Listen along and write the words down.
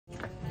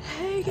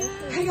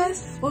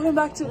guys, welcome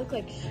back to Look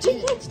Like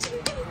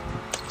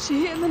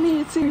She Hitting the Knee,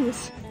 it's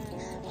serious.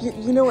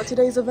 You know what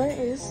today's event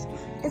is?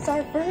 It's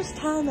our first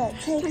time at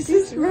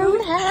Texas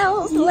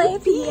Roahouse,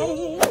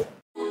 Lafayette.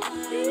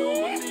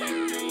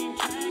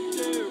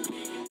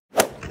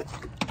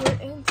 We're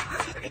in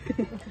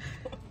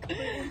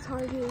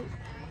Target,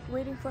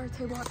 waiting for our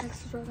table at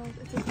Texas Roahouse.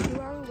 It's a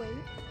 2-hour wait.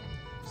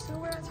 So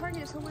we're at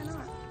Target, so why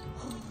not?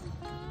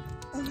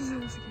 I'm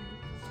so scared.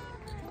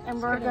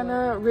 And we're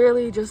gonna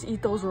really just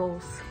eat those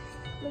rolls.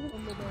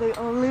 They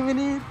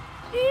unlimited.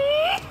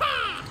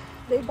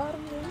 They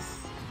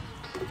bottomless.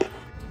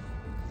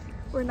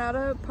 We're not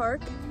at a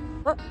park.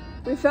 Oh,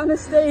 we found a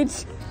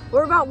stage.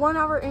 We're about 1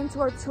 hour into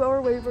our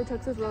 2-hour wait for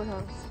Texas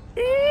Roadhouse.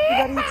 We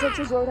gotta eat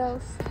Texas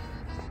Roadhouse.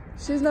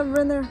 She's never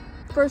been there.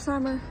 First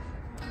timer.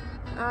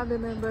 I've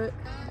been there, but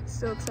it's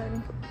still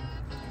exciting.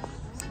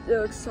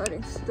 Still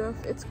exciting stuff.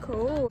 It's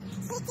cold.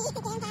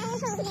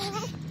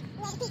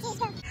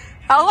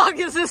 How long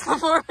is this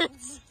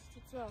performance?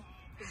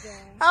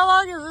 How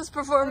long is this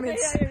performance?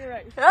 Okay, yeah, you're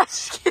right.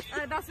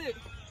 Alright, that's it.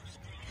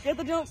 Get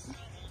the jump.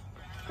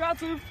 Crowd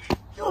surf.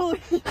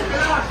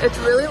 It's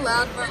really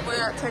loud, but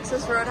we're at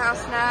Texas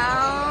Roadhouse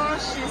now.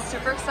 She's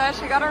super excited.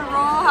 She got her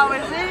roll. How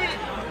is it?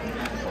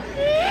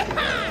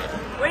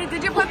 Wait,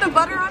 did you put the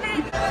butter on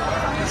it?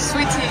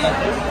 Sweet tea.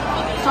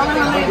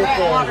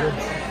 Water.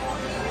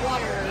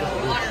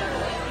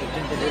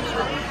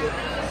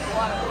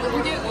 What did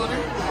you get? Water.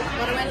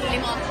 Watermelon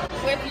limon.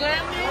 With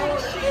lemon.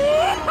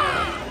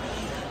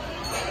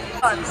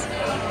 It's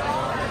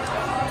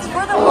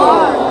for the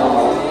bar.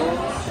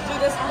 Do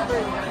this number.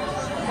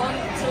 1,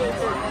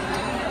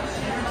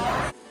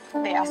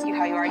 2, 3. They ask you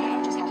how you are,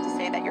 you just have to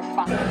say that you're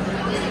fine.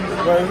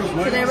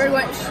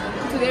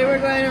 Today we're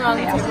going around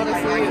the table to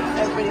see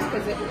everybody's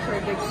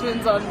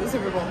predictions on the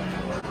Super Bowl.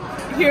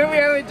 Here we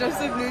are with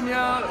Joseph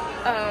Nuno.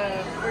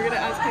 We're gonna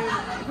ask him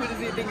who does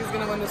he think is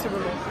gonna win the Super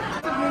Bowl.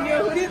 Joseph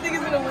Nuno, who do you think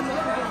is gonna win the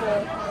Super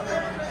Bowl?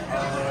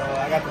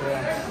 I got the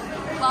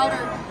Rams.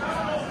 Louder.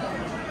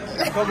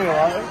 Told me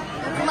louder.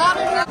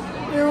 Louder.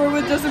 Here we're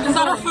with Joseph. Is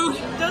that our food?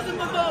 Joseph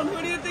Nuno,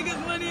 who do you think is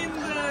winning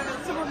the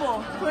Super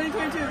Bowl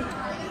 2022?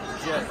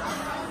 Jets.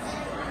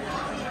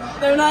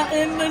 They're not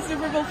in the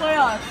Super Bowl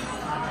playoffs.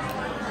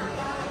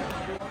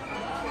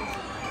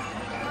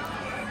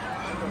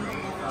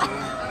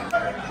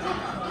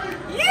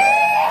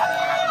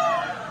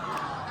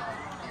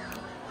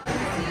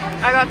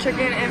 I got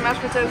chicken and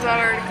mashed potatoes that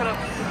I already cut up.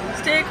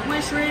 Steak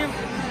with shrimp,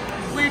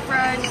 with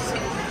fries,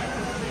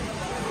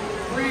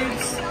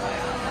 ribs.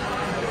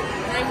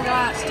 I've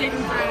got steak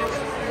and fries.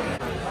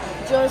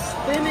 Just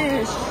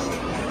finished.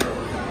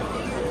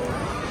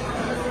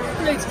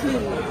 Plate's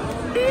clean.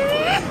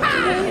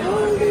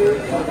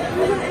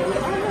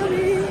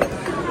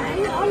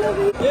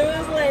 It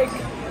was like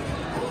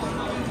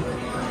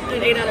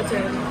an 8 out of 10.